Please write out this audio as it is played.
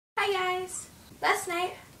Hi guys! Last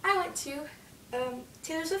night I went to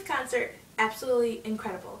Taylor Swift concert. Absolutely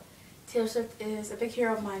incredible. Taylor Swift is a big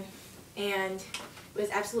hero of mine and it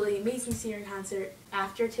was absolutely amazing to see her in concert.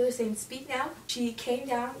 After Taylor sang Speak Now, she came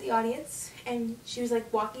down the audience and she was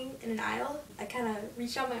like walking in an aisle. I kind of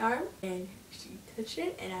reached out my arm and she touched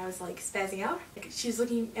it and I was like spazzing out. She was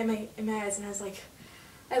looking at my eyes and I was like,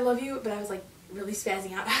 I love you, but I was like really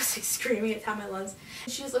spazzing out. I was like screaming at the top of my lungs.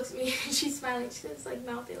 And she just looks at me and she's smiling. She was like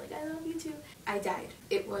mouthing like, I love you too. I died.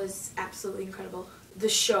 It was absolutely incredible. The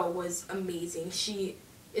show was amazing. She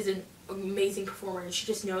is an amazing performer and she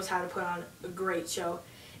just knows how to put on a great show.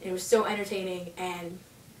 And it was so entertaining and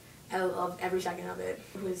I loved every second of it.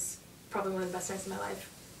 It was probably one of the best nights of my life.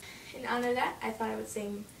 In honor of that, I thought I would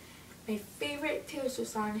sing my favorite Taylor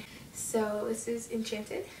Swift song. So this is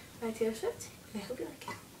Enchanted by Taylor Swift and I hope you like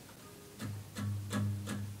it.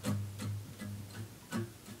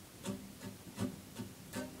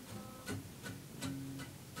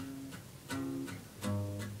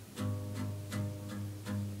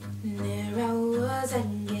 There I was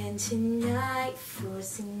again tonight,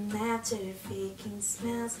 forcing laughter, faking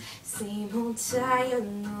smiles, same old tired,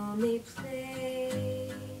 lonely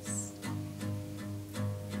place.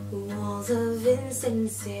 Walls of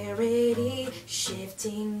insincerity,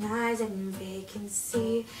 shifting eyes and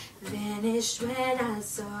vacancy, vanished when I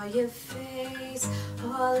saw your face.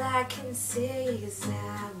 All I can say is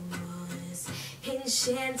I was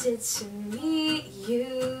enchanted to meet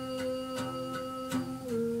you.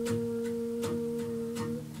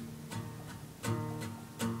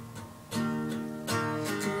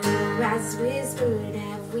 Eyes whispered,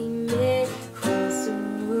 have we met? Across the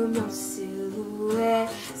room, no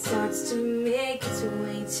silhouette starts to make its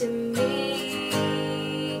way to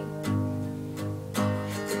me.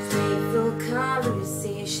 The playful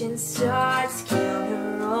conversation starts,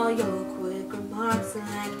 counter all your quick remarks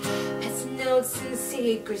like past notes in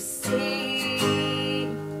secrecy.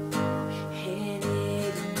 And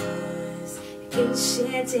it was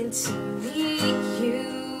enchanting to meet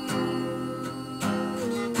you.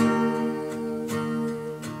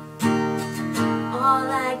 All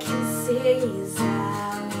I can say is I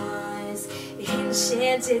was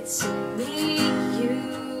enchanted to meet you.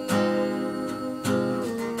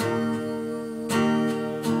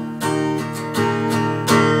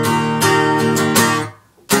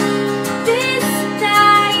 This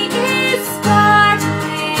night is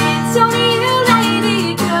sparkling, don't you let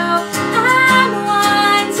it go. I'm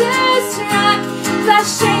wonderstruck,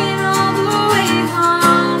 flashing all the way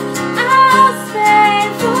home. I'll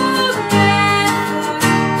spend forever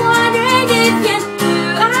wondering if you knew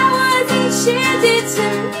I was enchanted to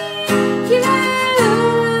meet you.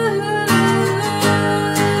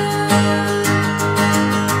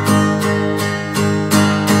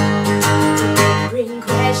 Bring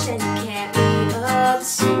question can't be up to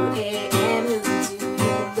 2 AM. Who do you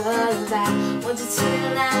love? I want to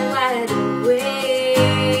till I'm wide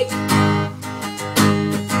awake.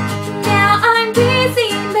 Now I'm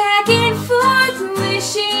pacing back and forth,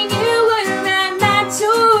 wishing you were at my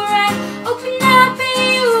door. I'd open up and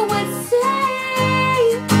you would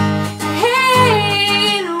say,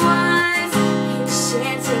 hey, it was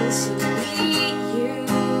enchanting to meet you.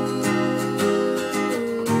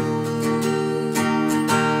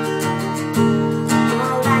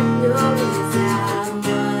 All I know is I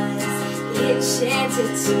was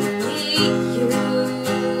enchanted to meet you.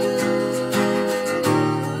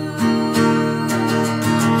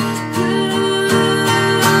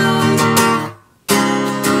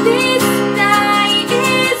 This night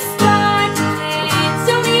is sparkling,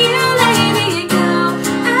 don't you let me go.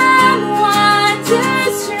 I'm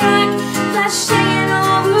wonderstruck, flashing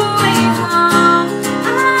all the way home.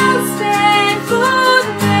 I'll spend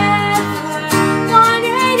forever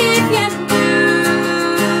wondering if you knew.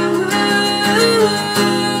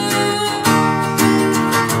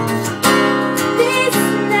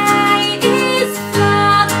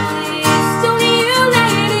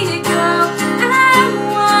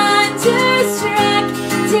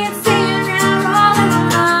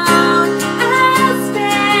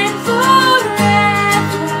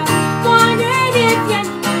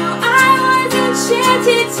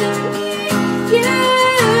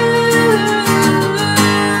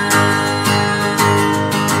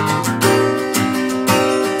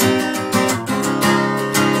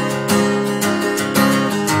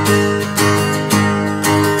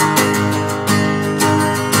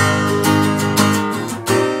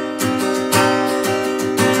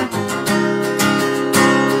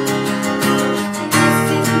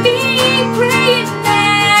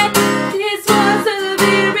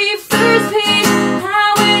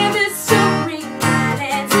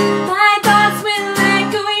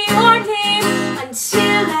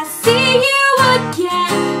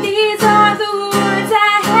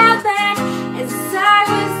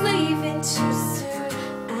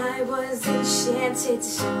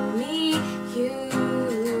 you.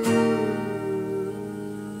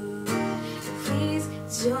 Please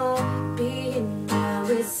don't be in love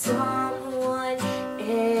with someone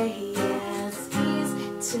else.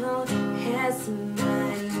 Please don't have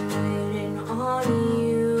somebody waiting on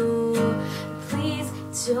you. Please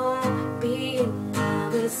don't be in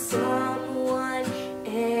love with someone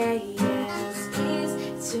else.